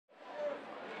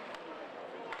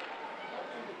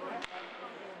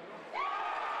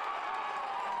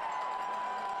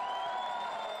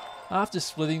After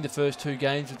splitting the first two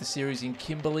games of the series in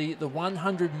Kimberley, the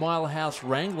 100-mile house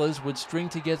Wranglers would string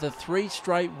together 3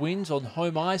 straight wins on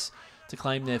home ice to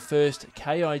claim their first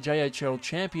KIJHL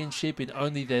Championship in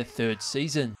only their 3rd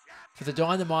season. For the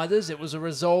Dynamiters, it was a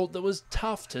result that was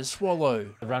tough to swallow.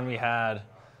 The run we had,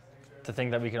 to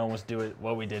think that we could almost do it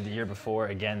what we did the year before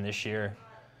again this year,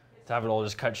 to have it all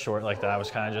just cut short like that was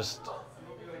kind of just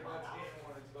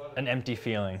an empty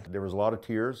feeling. There was a lot of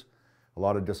tears, a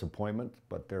lot of disappointment,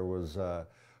 but there was,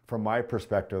 from my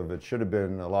perspective, it should have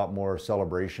been a lot more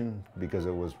celebration because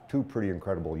it was 2 pretty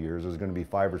incredible years. There's going to be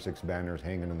 5 or 6 banners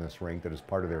hanging in this rink that is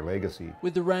part of their legacy.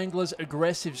 With the Wranglers'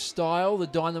 aggressive style, the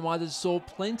Dynamiters saw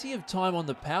plenty of time on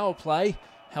the power play.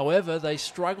 However, they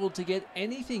struggled to get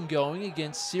anything going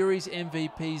against series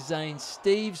MVP Zane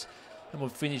Steeves and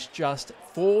would finish just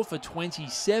 4 for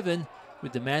 27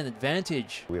 with the man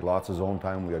advantage. We had lots of zone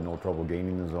time. We had no trouble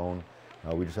gaining the zone.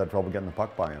 We just had trouble getting the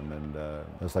puck by him, and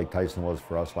just like Tyson was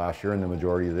for us last year and the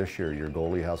majority of this year, your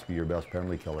goalie has to be your best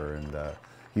penalty killer, and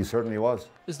he certainly was.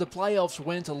 As the playoffs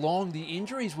went along, the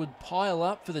injuries would pile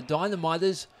up for the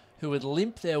Dynamiters, who would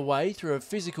limp their way through a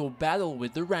physical battle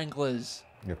with the Wranglers.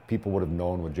 If people would have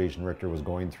known what Jason Richter was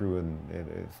going through, and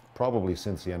it's probably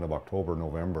since the end of October,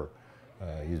 November,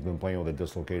 he's been playing with a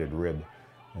dislocated rib.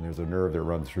 And there's a nerve that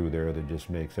runs through there that just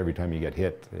makes, every time you get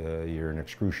hit, you're in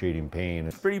excruciating pain.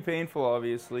 It's pretty painful,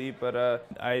 obviously, but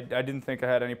I didn't think I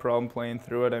had any problem playing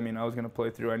through it. I mean, I was going to play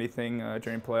through anything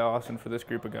during playoffs and for this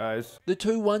group of guys. The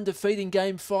 2-1 defeat in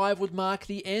Game 5 would mark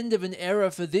the end of an era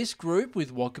for this group,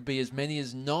 with what could be as many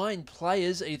as 9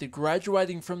 players either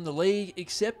graduating from the league,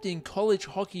 accepting college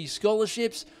hockey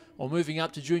scholarships, or moving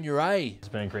up to Junior A. It's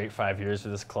been a great 5 years for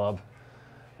this club,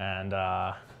 and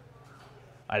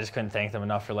I just couldn't thank them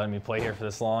enough for letting me play here for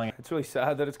this long. It's really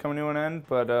sad that it's coming to an end,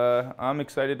 but I'm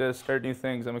excited to start new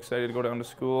things. I'm excited to go down to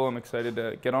school. I'm excited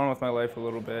to get on with my life a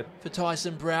little bit. For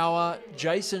Tyson Brower,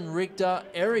 Jason Richter,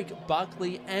 Eric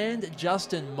Buckley and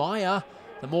Justin Meyer,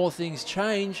 the more things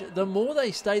change, the more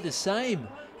they stay the same,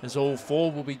 as all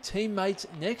 4 will be teammates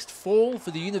next fall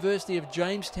for the University of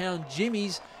Jamestown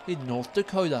Jimmies in North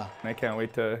Dakota. I can't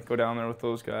wait to go down there with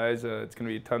those guys. It's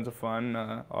going to be tons of fun.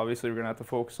 Obviously, we're going to have to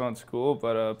focus on school,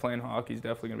 but playing hockey is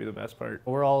definitely going to be the best part.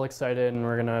 We're all excited, and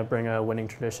we're going to bring a winning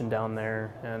tradition down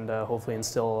there and hopefully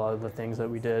instill a lot of the things that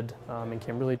we did in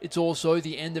Kimberley. It's also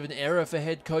the end of an era for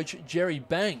head coach Jerry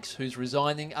Banks, who's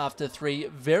resigning after 3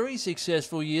 very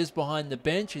successful years behind the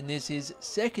bench, and this is his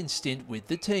 2nd stint with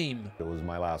the team. It was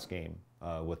my last game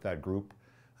with that group.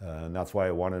 And that's why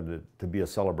I wanted it to be a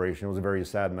celebration. It was a very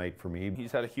sad night for me.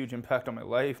 He's had a huge impact on my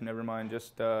life, never mind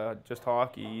just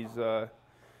hockey. He's one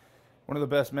of the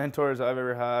best mentors I've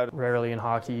ever had. Rarely in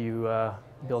hockey you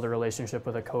build a relationship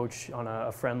with a coach on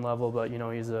a friend level, but you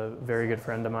know, he's a very good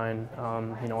friend of mine.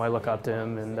 You know, I look up to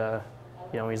him, and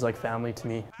you know, he's like family to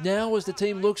me. Now, as the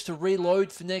team looks to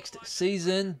reload for next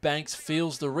season, Banks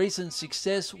feels the recent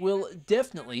success will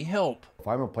definitely help. If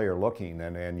I'm a player looking,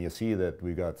 and you see that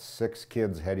we got 6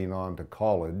 kids heading on to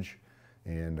college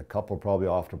and a couple probably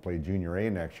off to play Junior A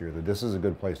next year, that this is a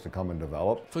good place to come and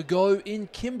develop. For Go in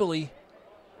Kimberley,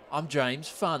 I'm James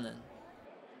Farnan.